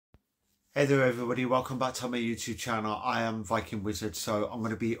Hey there everybody, welcome back to my YouTube channel. I am Viking Wizard, so I'm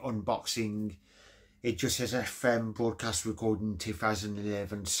going to be unboxing, it just says FM broadcast recording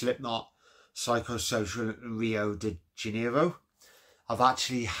 2011 Slipknot Psychosocial Rio De Janeiro. I've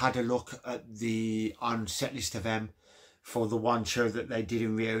actually had a look at the on setlist of them for the one show that they did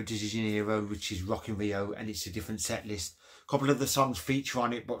in Rio De Janeiro, which is Rock in Rio, and it's a different set list. A couple of the songs feature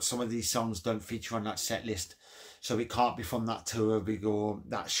on it, but some of these songs don't feature on that set list. So it can't be from that tour or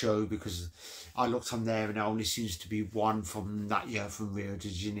that show, because I looked on there and it only seems to be one from that year from Rio de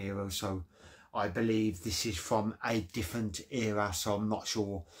Janeiro. So I believe this is from a different era, so I'm not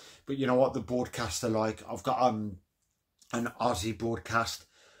sure. But you know what the broadcasts are like. I've got an Aussie broadcast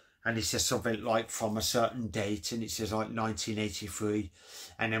and it says something like from a certain date, and it says like 1983.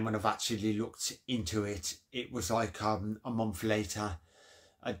 And then when I've actually looked into it, it was like a month later,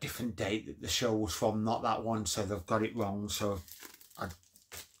 a different date that the show was from, not that one. So they've got it wrong. So I'm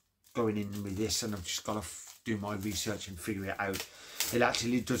going in with this, and I've just got to do my research and figure it out. It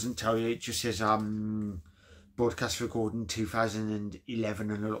actually doesn't tell you, it just says broadcast recording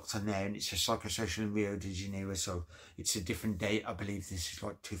 2011, and I looked on there and it's a psychosocial in Rio de Janeiro, so it's a different date. I believe this is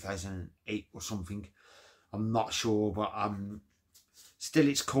like 2008 or something, I'm not sure, but still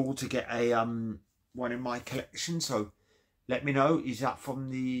it's cool to get a one in my collection. So let me know, is that from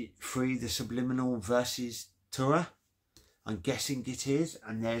the Subliminal Versus tour? I'm guessing it is.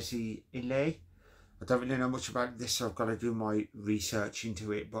 And there's the inlay. I don't really know much about this, so I've got to do my research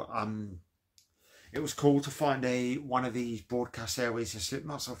into it. But it was cool to find one of these broadcast airways of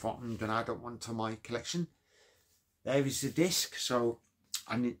Slipknot. So I thought, I'm gonna add one to my collection. There is the disc. So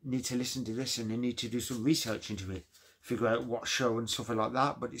I need to listen to this, and I need to do some research into it, figure out what show and stuff like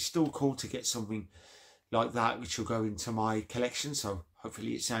that. But it's still cool to get something like that, which will go into my collection. So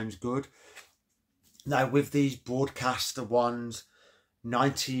hopefully it sounds good. Now with these broadcaster ones,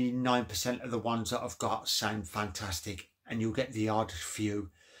 99% of the ones that I've got sound fantastic, and you'll get the odd few.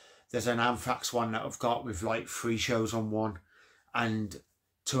 There's an Anthrax one that I've got with like 3 shows on one, and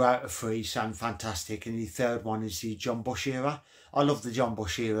 2 out of 3 sound fantastic, and the third one is the John Bush era. I love the John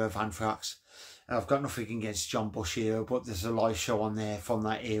Bush era of Anthrax, and I've got nothing against John Bush era, but there's a live show on there from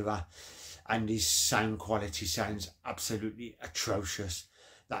that era, and his sound quality sounds absolutely atrocious.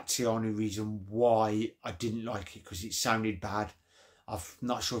 That's the only reason why I didn't like it, because it sounded bad. I'm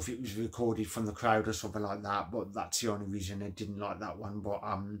not sure if it was recorded from the crowd or something like that, but that's the only reason I didn't like that one. But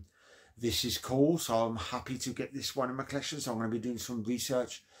this is cool, so I'm happy to get this one in my collection. So I'm going to be doing some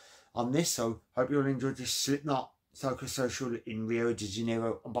research on this. So hope you all enjoyed this Slipknot Psychosocial in Rio de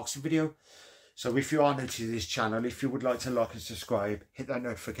Janeiro unboxing video. So if you are new to this channel, if you would like to like and subscribe, hit that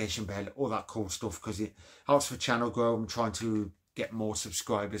notification bell, all that cool stuff, because it helps the channel grow. I'm trying to get more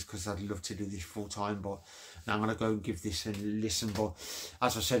subscribers, because I'd love to do this full time, but now I'm going to go and give this a listen. But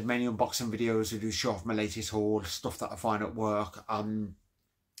as I said, many unboxing videos. I do show off my latest haul, stuff that I find at work,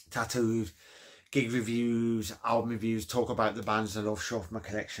 tattoos, gig reviews, album reviews, talk about the bands I love, show off my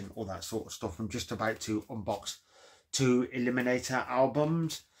collection, all that sort of stuff. I'm just about to unbox 2 Eliminator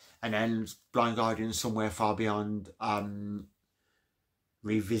albums, and then Blind Guardian Somewhere Far Beyond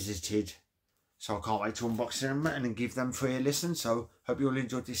revisited. So I can't wait to unbox them and then give them free a listen. So hope you all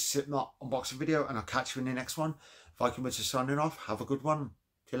enjoyed this Slipknot unboxing video, and I'll catch you in the next one. Viking Wizard signing off. Have a good one.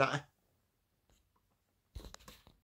 See you later.